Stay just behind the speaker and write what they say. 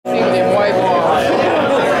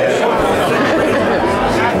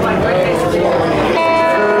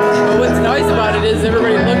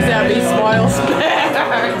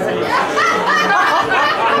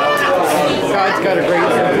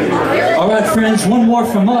friends, one more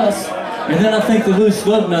from us, and then I think the Loose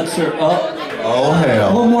Lug Nuts are up. Oh,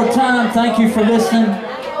 hell. One more time, thank you for listening,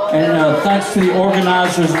 and thanks to the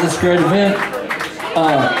organizers of this great event.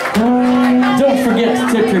 Don't forget to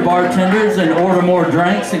tip your bartenders and order more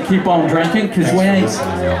drinks and keep on drinking, because we ain't,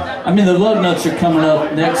 I mean, the Lug Nuts are coming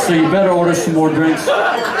up next, so you better order some more drinks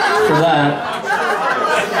for that.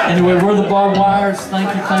 Anyway, we're the Barbed Wires.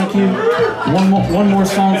 Thank you, thank you. One more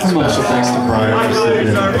song from us. Special thanks to Brian for sitting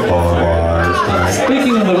in the Barbed Wires tonight.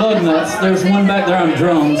 Speaking of the Lug Nuts, there's one back there on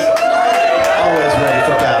drums. Always ready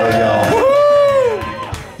for battle, y'all.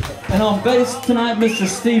 And on bass tonight, Mr.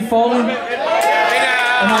 Steve Foley.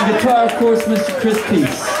 And on guitar, of course, Mr. Chris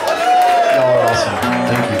Peace. Y'all are awesome.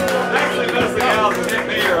 Thank you.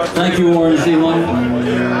 Thank you, Warren Zeeland.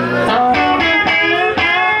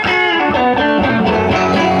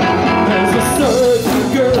 There's a certain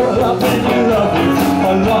girl I've been in love with a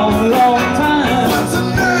long, long time. What's her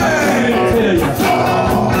name? I can't tell you.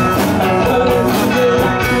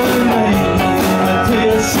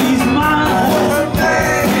 Until she's mine. What's her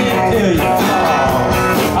name? I can't tell you.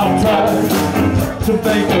 I've tried to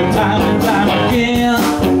make her time and time again,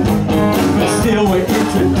 but still we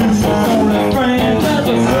introduce her only friend. There's a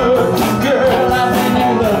certain girl I've been in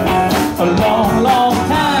love with a long, long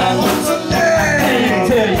time. What's her name? I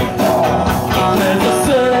can't tell you. There's a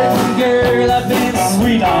certain girl I've been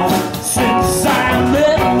sweet on since I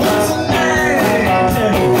met. What's her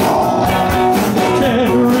name? I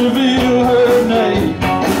can't reveal her name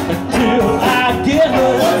until I get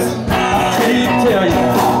her. I can't tell you.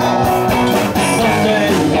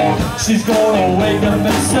 She's gonna wake up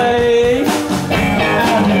and say,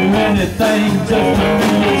 I'll do anything just to be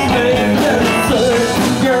your slave. There's a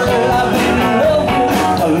certain girl I've been in love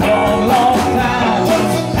with a long, long time. I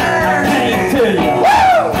can't tell you.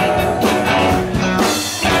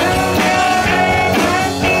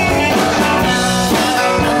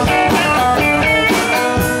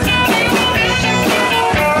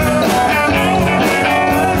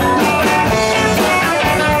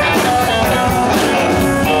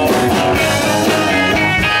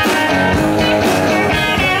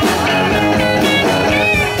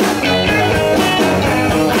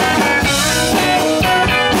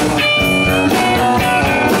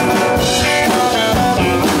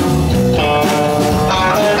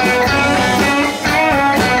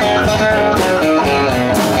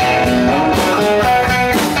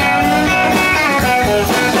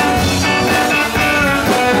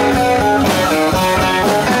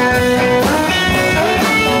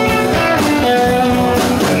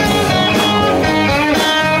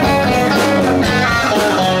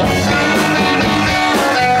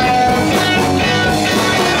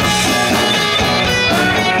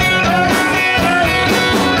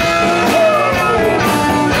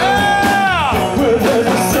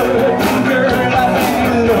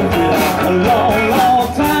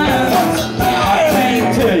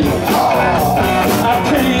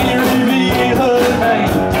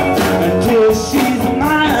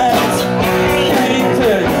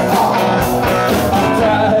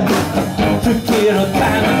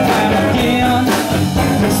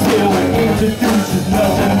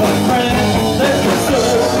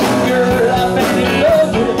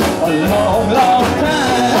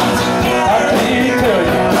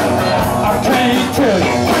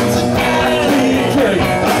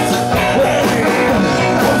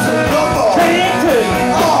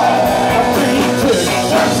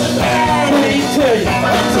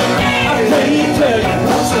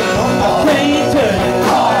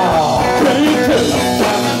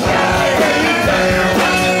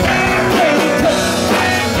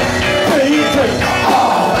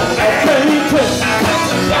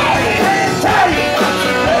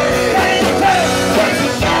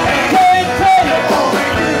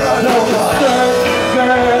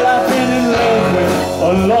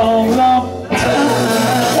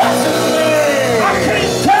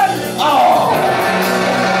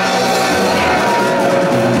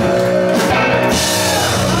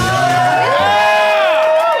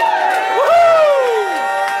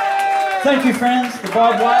 Thank you, friends, the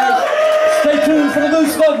Barbed Wires. Stay tuned for the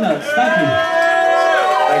Loose Lug Nuts. Thank you.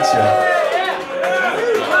 Thanks, y'all.